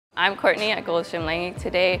I'm Courtney at Gold's Gym Langley.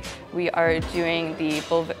 Today we are doing the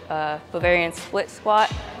Bulgarian split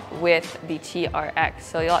squat with the TRX.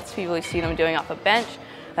 So lots of people, you see them doing off a bench.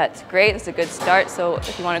 That's great, it's a good start. So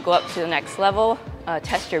if you want to go up to the next level,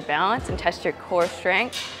 test your balance and test your core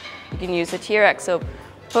strength, you can use the TRX. So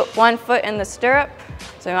put one foot in the stirrup.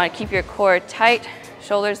 So you want to keep your core tight,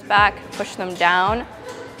 shoulders back, push them down,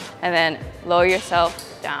 and then lower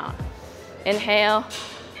yourself down. Inhale,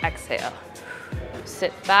 exhale.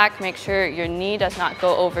 Sit back, make sure your knee does not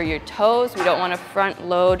go over your toes. We don't want to front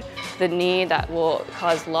load the knee. That will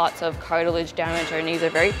cause lots of cartilage damage. Our knees are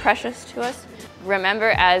very precious to us.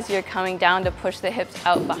 Remember, as you're coming down, to push the hips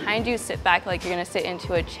out behind you. Sit back like you're going to sit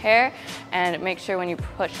into a chair, and make sure when you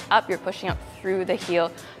push up, you're pushing up through the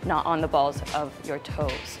heel, not on the balls of your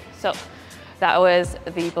toes. So that was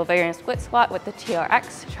the Bulgarian split squat with the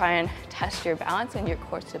TRX. Try and test your balance and your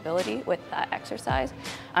core stability with that exercise.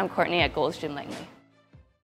 I'm Courtney at Gold's Gym Langley.